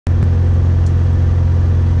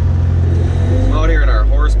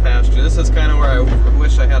is kind of where I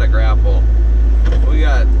wish I had a grapple. We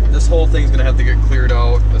got, this whole thing's gonna have to get cleared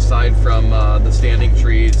out, aside from the standing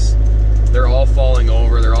trees. They're all falling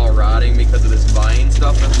over, they're all rotting because of this vine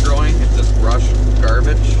stuff that's growing. It's just brush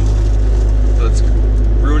garbage. So it's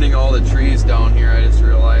ruining all the trees down here. I just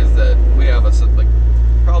realized that we have like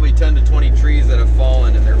probably 10 to 20 trees that have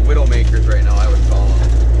fallen, and they're widow makers right now, I would call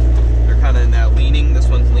them. They're kind of in that leaning, this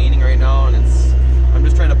one's leaning right now, and I'm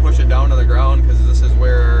just trying to push it down to the ground because this is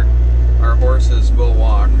where our horses will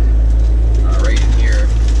walk, right in here.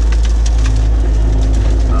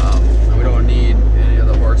 We don't need any of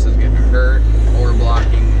the horses getting hurt or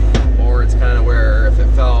blocking, or it's kind of where if it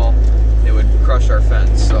fell, it would crush our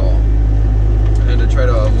fence. So, and to try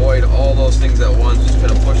to avoid all those things at once, just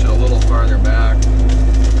kind of push it a little farther back.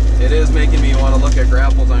 It is making me want to look at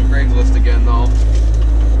grapples on Craigslist again, though,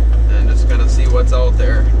 and just kind of see what's out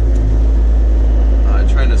there.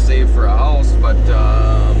 Trying to save for a house, but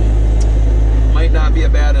might not be a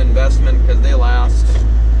bad investment because they last.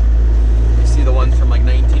 You see the ones from like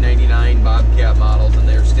 1999 Bobcat models, and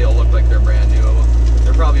they still look like they're brand new.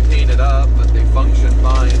 They're probably painted up, but they function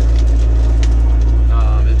fine.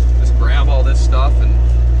 Just grab all this stuff and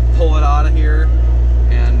pull it out of here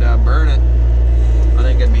and burn it. I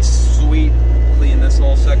think it'd be sweet. Clean this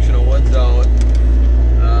whole section of woods out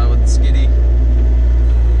with the skiddy.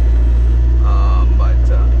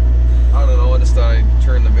 I don't know, I just thought I'd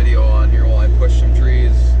turn the video on here while I push some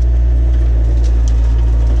trees.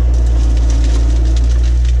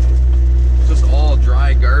 Just all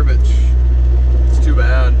dry garbage. It's too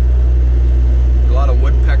bad. A lot of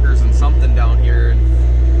woodpeckers and something down here.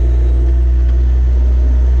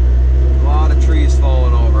 A lot of trees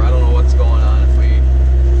falling over. I don't know what's going on. If we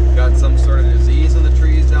got some sort of disease in the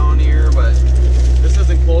trees down here, but this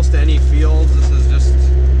isn't close to any fields. This is just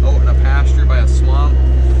out in a pasture by a swamp.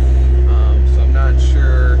 So I'm not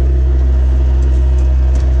sure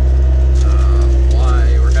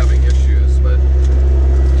why we're having issues, but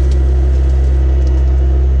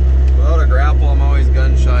without a grapple, I'm always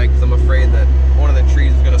gun shy because I'm afraid that one of the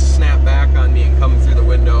trees is going to snap back on me and come through the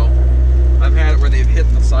window. I've had it where they've hit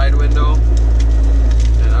the side window,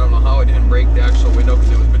 and I don't know how it didn't break the actual window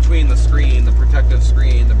because it was between the screen, the protective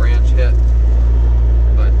screen, the branch hit.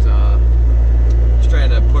 But just trying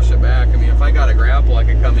to push it back. I mean, if I got a grapple, I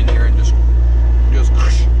could come in here and just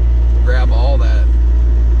grab all that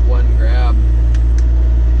one grab.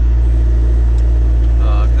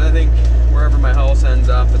 Cause I think wherever my house ends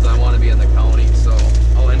up is I want to be in the county, so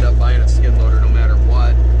I'll end up buying a skid loader no matter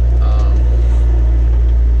what.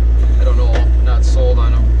 I don't know, I'm not sold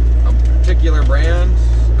on a particular brand.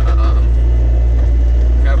 I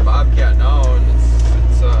have a Bobcat now, and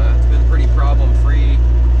it's been pretty problem free.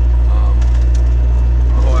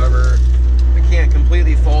 However, I can't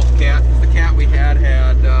completely fault the cat because the cat we had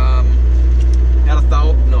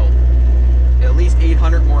at least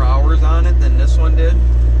 800 more hours on it than this one did,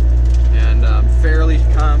 and I'm fairly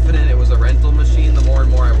confident it was a rental machine. The more and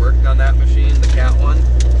more I worked on that machine, the cat one,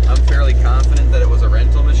 I'm fairly confident that it was a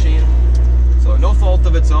rental machine. So no fault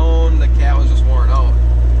of its own, the cat was just worn out.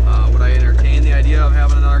 Would I entertain the idea of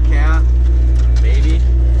having another cat? Maybe,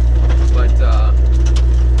 but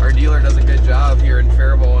our dealer does a good job here in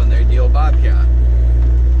Faribault, and they deal Bobcat.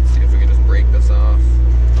 Let's see if we can just break this off.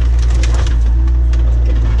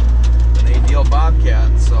 And they deal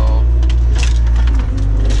Bobcat, so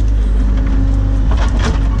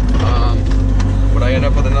would I end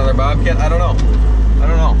up with another Bobcat? I don't know. I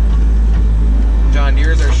don't know. John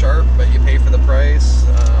Deere's are sharp, but you pay for the price.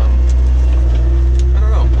 I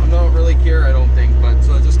don't know. I don't really care, I don't think. But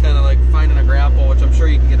so it's just kind of like finding a grapple, which I'm sure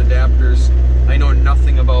you can get adapters. I know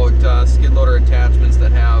nothing about skid loader attachments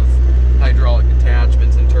that have hydraulic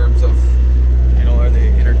attachments in terms of, you know, are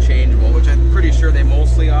they interchangeable, which I'm pretty sure they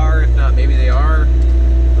mostly are. If not, maybe they are.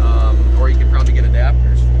 Or you could probably get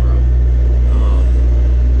adapters for them.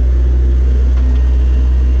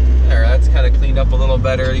 There, that's kind of cleaned up a little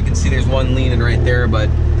better. You can see there's one leaning right there, but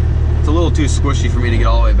it's a little too squishy for me to get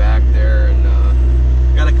all the way back there. And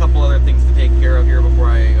got a couple other things to take care of here before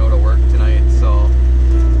I go to work tonight, so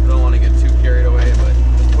I don't want to get too carried away, but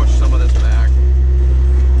just push some of this back.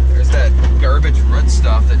 There's that garbage root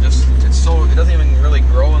stuff that just, it doesn't even really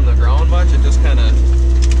grow in the ground much. It just kind of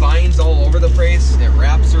vines all over the place. It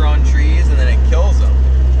wraps around trees and then it kills them.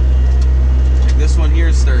 Like this one here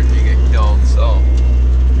is starting to get killed, so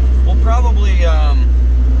we'll probably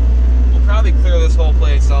clear this whole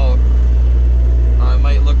place out. It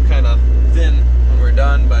might look kind of thin when we're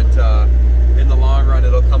done, but in the long run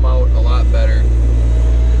it'll come out a lot better.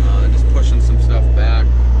 Just pushing some stuff back.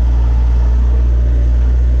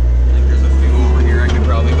 I think there's a few over here I could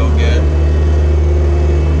probably go get.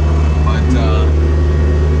 But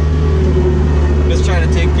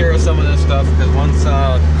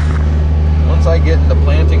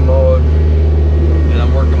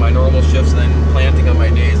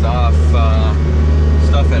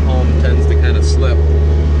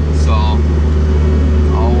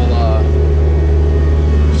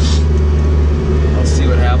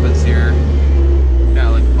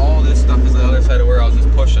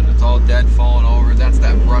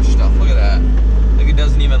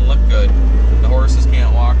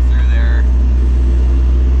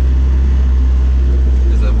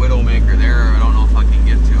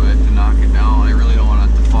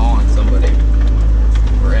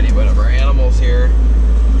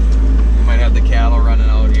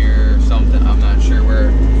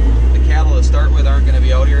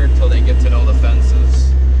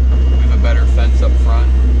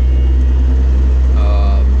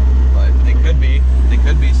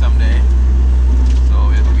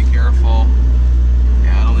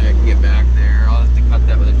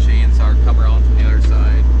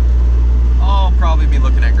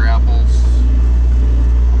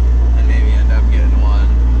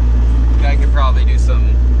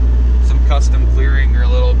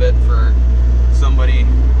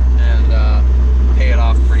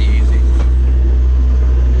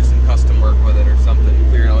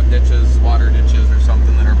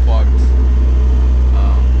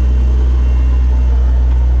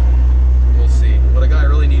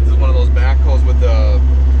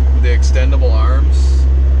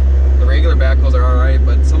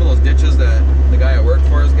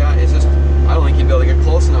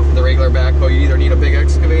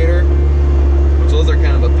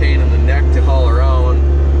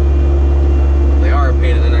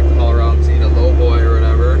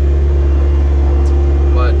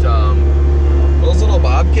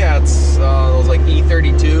Bobcats, those like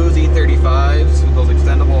E32s, E35s with those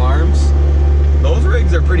extendable arms, those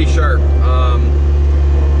rigs are pretty sharp.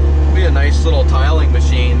 Be a nice little tiling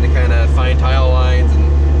machine to kind of find tile lines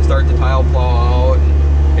and start the tile plow out.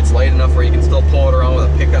 And it's light enough where you can still pull it around with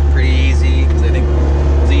a pickup pretty easy, because I think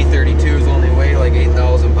Z32s only weigh like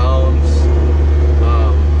 8,000 pounds.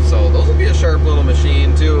 So those would be a sharp little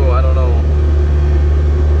machine too. I don't know,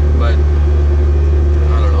 but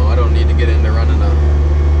I don't know. I don't need to get into running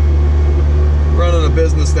a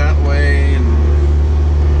business that way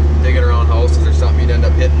and digging around houses or something. You'd end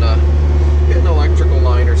up hitting an electrical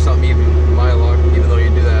line or something. Even my luck, even though you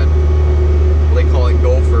do that, they call it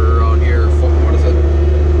gopher around here. What is it?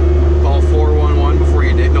 Call 411 before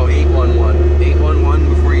you dig. No, 811.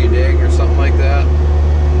 811 before you dig or something like that.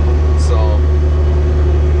 So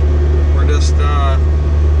we're just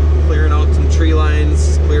clearing out some tree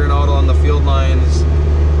lines, clearing out on the field lines,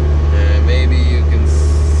 and maybe you can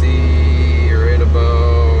see right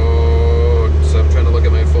about, so I'm trying to look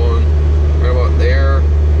at my phone, right about there,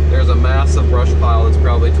 there's a massive brush pile that's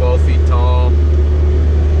probably 12 feet tall,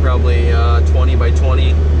 probably 20 by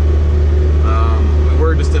 20. We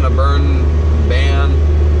were just in a burn ban,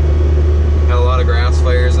 had a lot of grass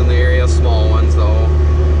fires in the area, small ones though,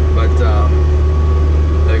 but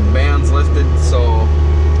the ban's lifted, so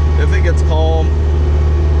if it gets calm,